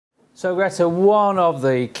So Greta, one of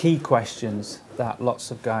the key questions that lots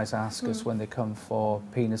of guys ask us when they come for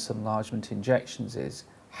penis enlargement injections is,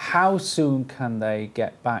 how soon can they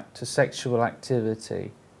get back to sexual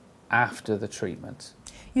activity after the treatment?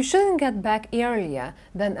 You shouldn't get back earlier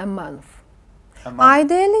than a month. A month?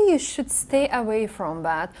 Ideally, you should stay away from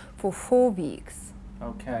that for 4 weeks.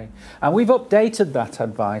 Okay. And we've updated that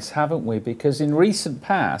advice, haven't we? Because in recent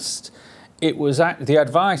past, it was the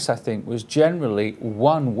advice, I think, was generally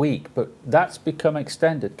 1 week, but that's become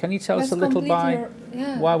extended. Can you tell us a little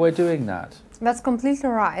why we're doing that? That's completely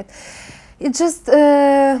right. It's just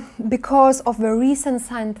because of the recent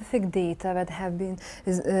scientific data that have been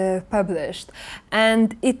published,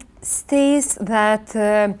 and it states that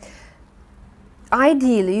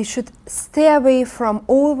ideally you should stay away from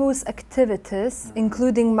all those activities,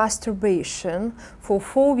 including masturbation, for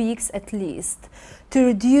 4 weeks at least, to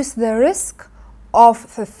reduce the risk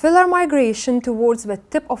of the filler migration towards the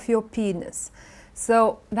tip of your penis.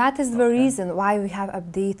 So that is the reason why we have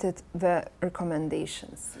updated the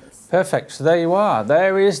recommendations. Perfect. So there you are.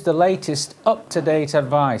 There is the latest up-to-date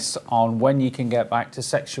advice on when you can get back to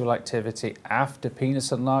sexual activity after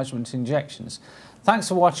penis enlargement injections. Thanks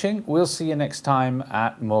for watching. We'll see you next time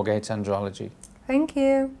at Moorgate Andrology. Thank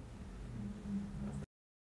you.